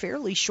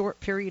fairly short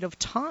period of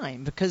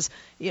time, because,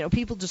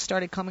 people just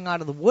started coming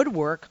out of the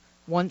woodwork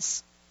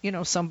once,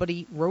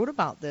 somebody wrote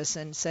about this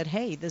and said,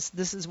 hey, this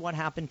is what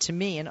happened to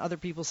me. And other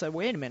people said,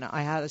 wait a minute,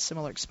 I had a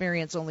similar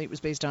experience, only it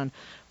was based on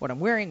what I'm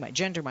wearing, my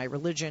gender, my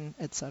religion,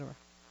 etc.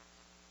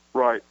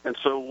 Right. And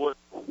so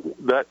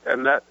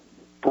that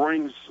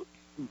brings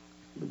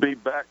me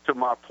back to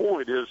my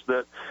point, is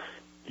that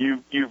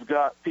you've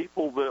got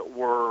people that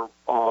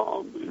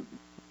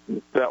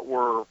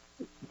were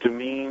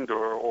demeaned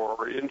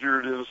or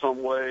injured in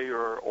some way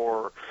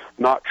or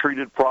not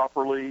treated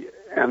properly,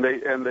 and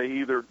they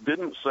either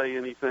didn't say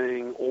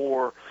anything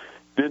or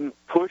didn't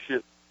push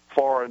it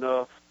far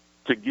enough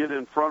to get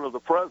in front of the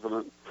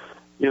president.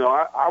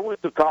 I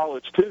went to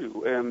college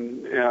too,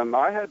 and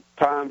I had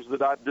times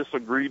that I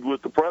disagreed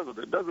with the president.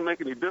 It doesn't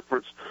make any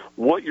difference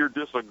what you're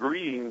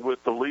disagreeing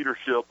with the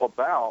leadership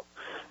about.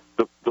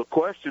 The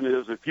question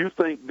is, if you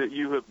think that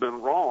you have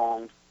been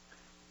wronged,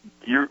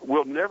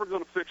 we're never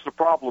going to fix the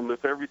problem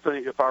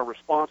if our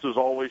response is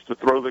always to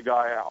throw the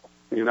guy out.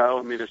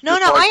 It's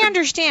I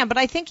understand, but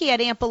I think he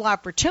had ample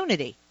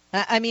opportunity.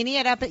 He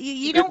had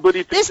you don't.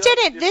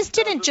 This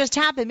didn't just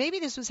happen. Maybe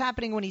this was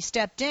happening when he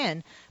stepped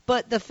in,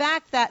 but the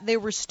fact that there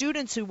were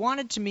students who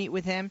wanted to meet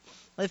with him,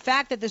 the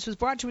fact that this was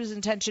brought to his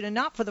attention, and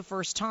not for the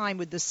first time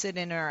with the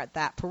sit-in or at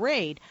that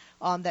parade,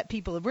 that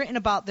people have written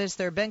about this.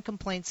 There have been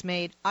complaints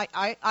made.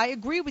 I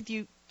agree with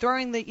you.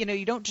 Throwing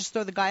you don't just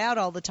throw the guy out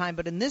all the time,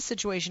 but in this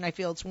situation, I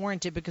feel it's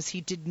warranted because he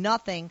did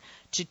nothing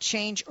to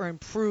change or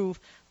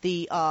improve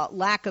the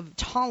lack of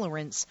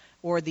tolerance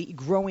or the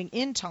growing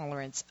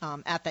intolerance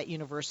at that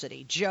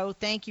university. Joe,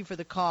 thank you for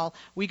the call.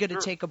 We got to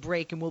take a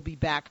break, and we'll be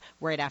back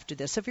right after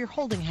this. So if you're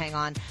holding, hang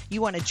on. You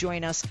want to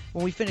join us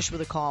when we finish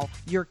with a call,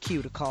 your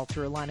cue to call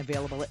through a line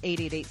available at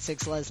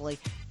 888-6-LESLIE,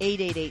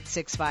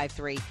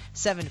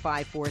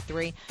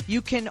 888-653-7543.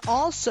 You can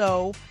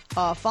also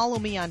follow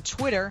me on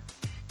Twitter.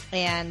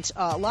 And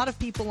a lot of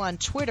people on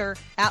Twitter,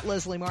 at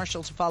Leslie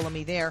Marshall, to follow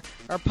me there,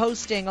 are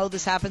posting,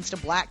 this happens to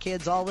black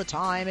kids all the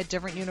time at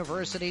different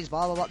universities,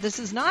 blah, blah, blah. This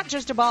is not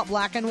just about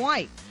black and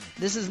white.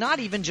 This is not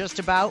even just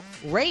about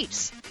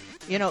race.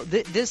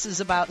 This is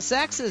about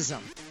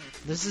sexism.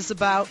 This is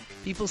about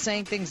people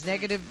saying things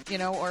negative,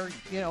 or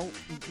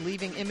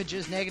leaving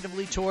images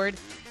negatively toward,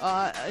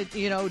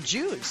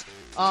 Jews.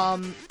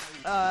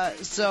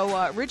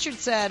 So Richard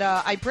said,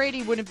 I prayed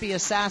he wouldn't be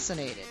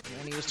assassinated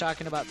when he was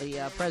talking about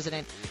the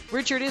president.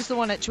 Richard is the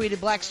one that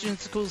tweeted, black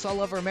students in schools all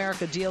over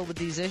America deal with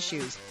these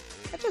issues.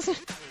 That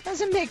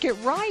doesn't make it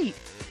right.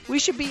 We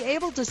should be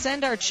able to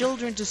send our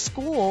children to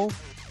school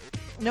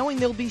knowing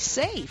they'll be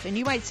safe. And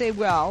you might say,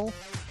 well,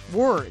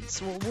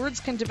 words. Well, words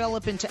can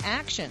develop into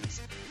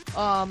actions.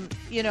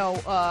 Randy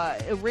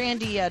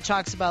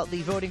talks about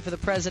the voting for the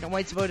president.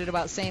 Whites voted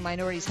about same.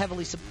 Minorities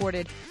heavily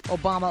supported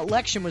Obama.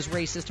 Election was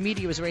racist.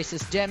 Media was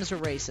racist. Dems were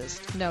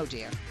racist. No,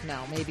 dear. No,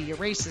 maybe you're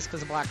racist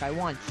because a black guy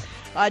won.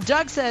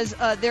 Doug says,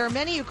 there are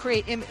many who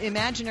create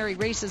imaginary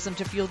racism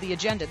to fuel the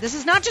agenda. This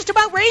is not just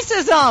about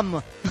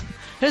racism.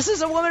 This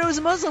is a woman who's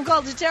a Muslim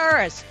called a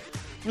terrorist.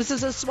 This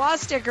is a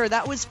swastika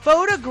that was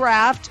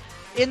photographed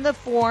in the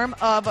form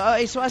of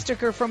a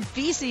swastika from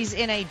feces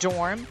in a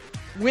dorm.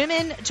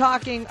 Women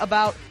talking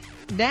about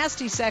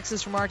nasty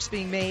sexist remarks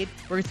being made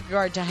with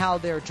regard to how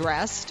they're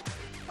dressed.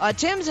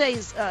 Tim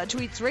says,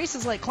 tweets,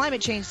 races like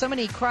climate change, so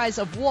many cries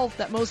of wolf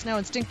that most now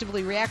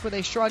instinctively react with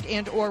a shrug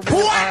and or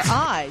roll our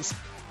eyes.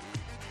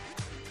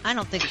 I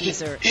don't think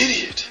these are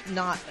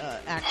not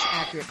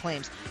accurate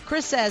claims.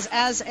 Chris says,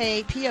 as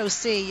a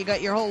POC, you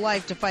got your whole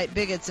life to fight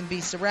bigots and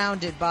be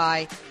surrounded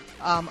by.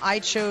 I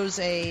chose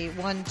a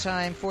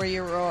one-time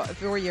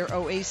four-year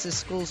Oasis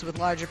schools with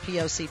larger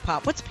POC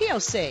pop. What's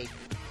POC?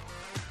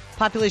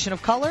 Population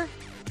of color?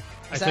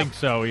 I think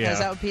so, yeah. Is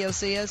that what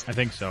POC is? I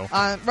think so.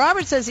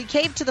 Robert says he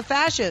caved to the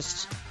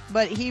fascists,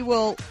 but he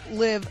will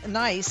live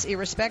nice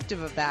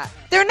irrespective of that.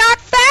 They're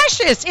not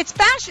fascists! It's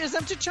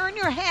fascism to turn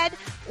your head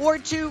or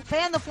to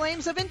fan the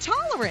flames of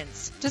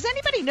intolerance. Does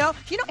anybody know?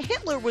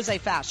 Hitler was a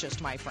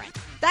fascist, my friend.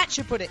 That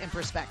should put it in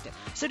perspective.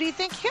 So do you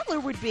think Hitler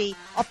would be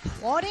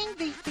applauding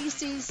the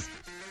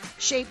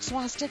feces-shaped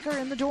swastika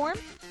in the dorm?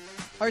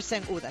 Or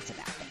saying, oh, that's a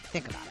bad thing.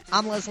 Think about it.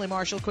 I'm Leslie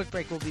Marshall. Quick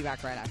break. We'll be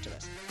back right after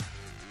this.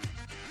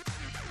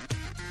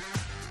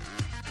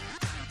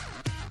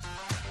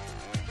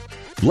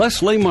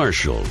 Leslie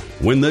Marshall,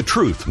 when the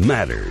truth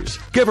matters.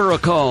 Give her a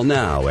call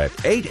now at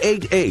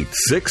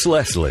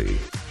 888-6-LESLIE.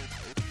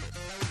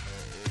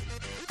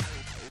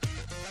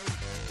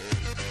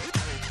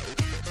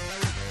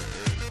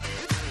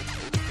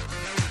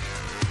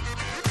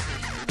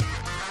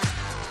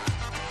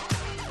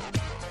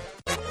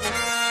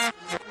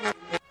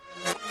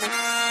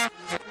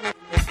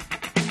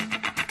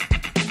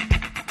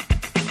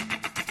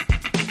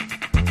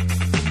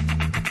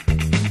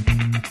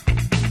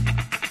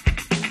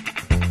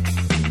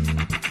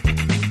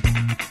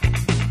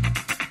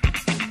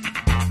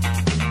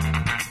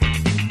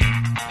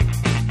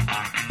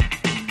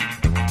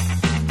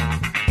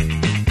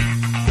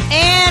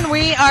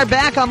 are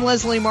back. I'm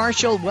Leslie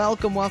Marshall.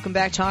 Welcome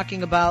back,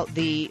 talking about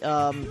the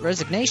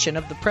resignation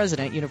of the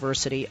president,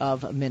 University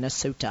of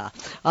Minnesota.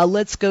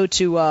 Let's go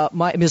to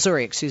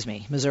Missouri.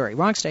 Missouri.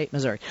 Wrong state,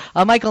 Missouri.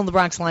 Michael in the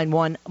Bronx, line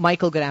 1.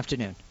 Michael, good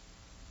afternoon.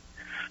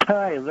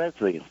 Hi,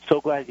 Leslie. I'm so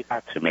glad you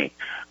got to me.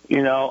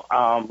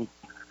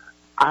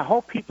 I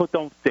hope people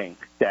don't think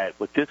that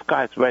with this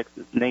guy's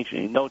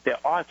resignation, there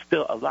are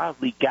still a lot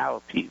of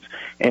legalities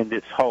in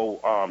this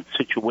whole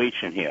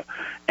situation here.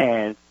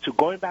 And so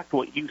going back to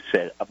what you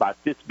said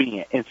about this being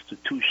an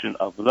institution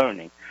of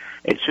learning,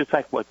 it's just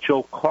like what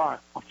Joe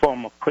Clark,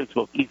 former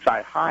principal of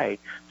Eastside High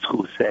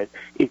School, said,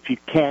 if you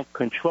can't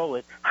control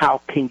it,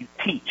 how can you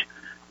teach?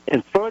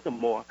 And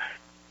furthermore,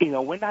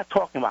 we're not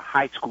talking about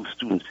high school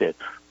students here.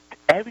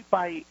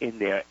 Everybody in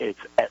there is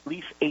at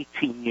least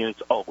 18 years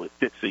old. If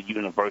this is a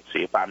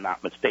university, if I'm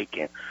not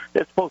mistaken,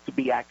 they're supposed to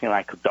be acting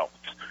like adults.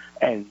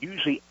 And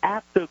usually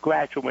after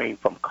graduating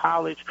from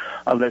college,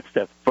 unless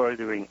they're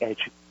furthering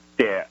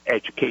their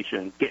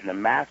education, getting a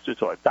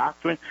master's or a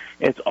doctorate,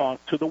 it's on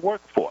to the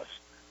workforce.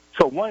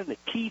 So one of the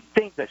key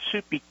things that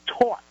should be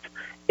taught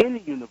in the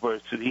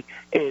university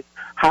is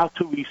how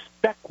to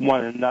respect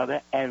one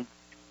another and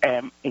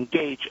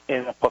engage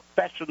in a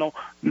professional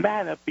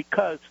manner,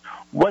 because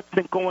what's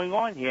been going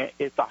on here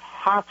is a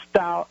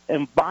hostile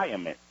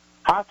environment,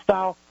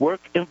 hostile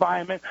work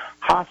environment,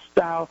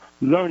 hostile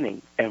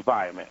learning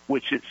environment,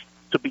 which is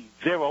to be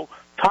zero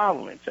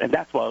tolerance. And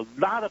that's what a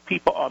lot of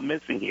people are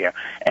missing here.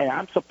 And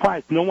I'm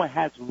surprised no one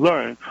has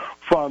learned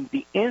from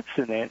the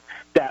incident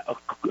that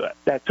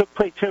took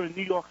place here in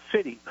New York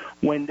City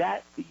when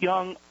that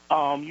young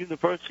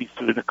university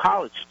student, a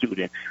college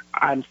student,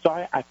 I'm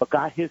sorry, I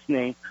forgot his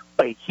name,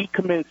 but he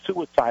committed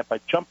suicide by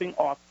jumping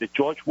off the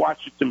George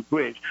Washington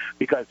Bridge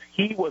because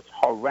he was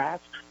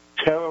harassed,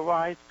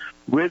 terrorized,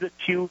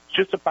 ridiculed,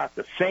 just about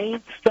the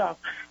same stuff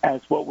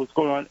as what was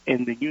going on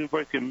in the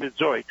University of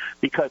Missouri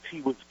because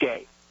he was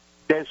gay.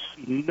 There's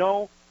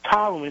no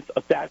tolerance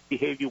of that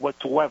behavior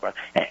whatsoever.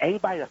 And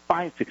anybody that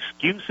finds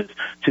excuses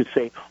to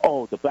say,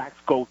 oh, the blacks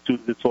go through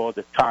this all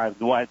the time,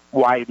 why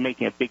are you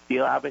making a big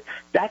deal out of it,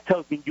 that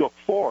tells me you're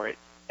for it.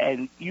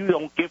 And you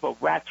don't give a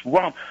rat's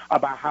rump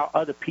about how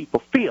other people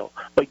feel.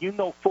 But you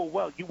know full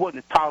well you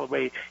wouldn't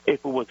tolerate it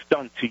if it was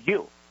done to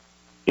you.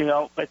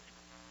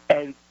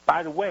 And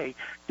by the way,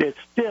 there's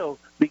still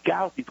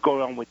legalities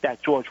going on with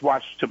that George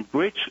Washington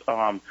Bridge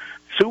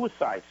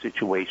suicide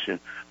situation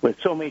with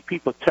so many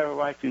people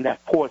terrorizing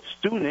that poor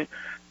student.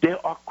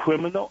 There are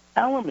criminal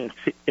elements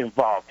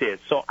involved here.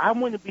 So I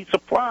wouldn't be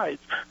surprised,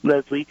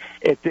 Leslie,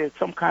 if there's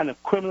some kind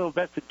of criminal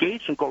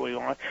investigation going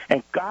on,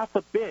 and God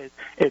forbid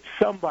if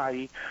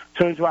somebody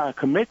turns around and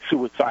commits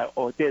suicide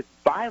or there's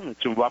violence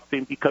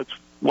erupting, because,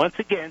 once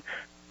again,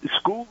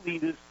 school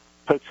leaders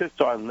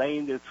persist on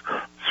laying this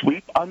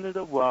sweep under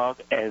the rug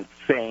and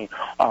saying,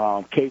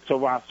 que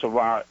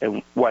sera,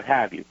 and what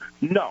have you.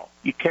 No,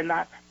 you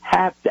cannot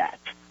have that.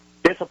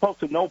 They're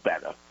supposed to know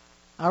better.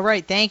 All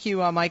right. Thank you,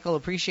 Michael.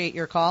 Appreciate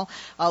your call.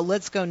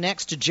 Let's go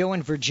next to Joe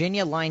in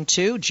Virginia, line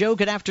 2. Joe,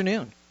 good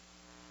afternoon.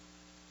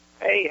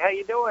 Hey, how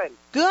you doing?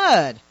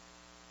 Good.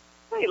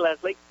 Hey,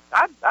 Leslie.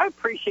 I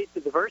appreciate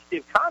the diversity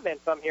of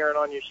comments I'm hearing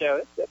on your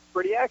show. That's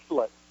pretty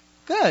excellent.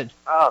 Good.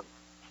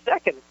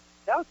 Second,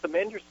 that was some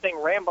interesting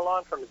ramble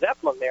on from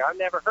Zeppelin there. I've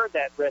never heard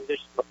that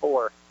rendition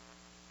before.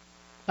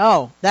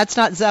 Oh, that's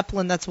not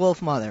Zeppelin. That's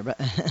Wolf Mother. But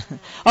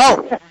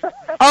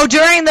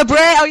during the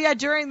break. Oh, yeah,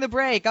 during the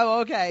break.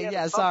 Oh, okay.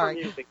 Yeah, sorry.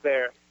 Music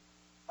there.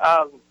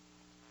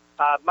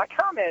 My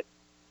comment.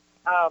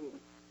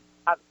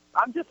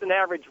 I'm just an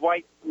average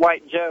white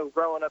Joe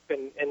growing up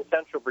in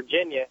Central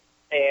Virginia,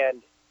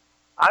 and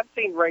I've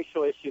seen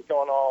racial issues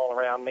going on all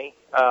around me.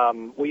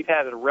 We've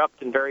had it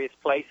erupt in various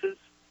places,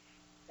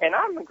 and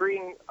I'm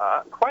agreeing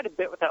quite a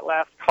bit with that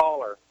last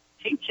caller.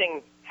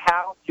 Teaching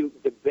how to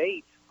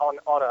debate on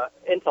an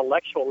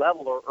intellectual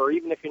level, or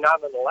even if you're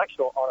not an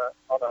intellectual,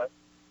 on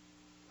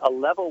a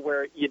level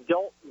where you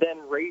don't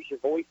then raise your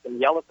voice and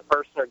yell at the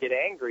person or get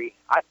angry,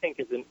 I think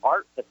is an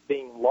art that's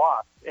being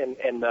lost. And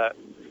I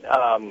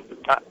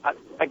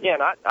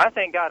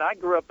thank God I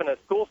grew up in a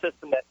school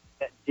system that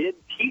did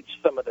teach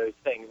some of those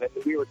things, and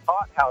we were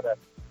taught how to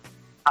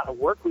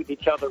work with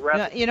each other.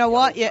 You know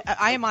what? Yeah,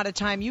 I am out of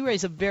time. You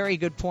raise a very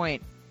good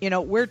point.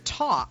 We're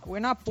taught. We're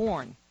not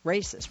born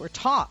racist. We're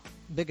taught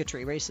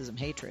bigotry, racism,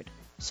 hatred.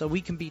 So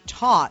we can be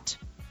taught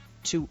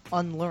to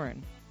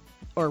unlearn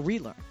or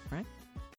relearn, right?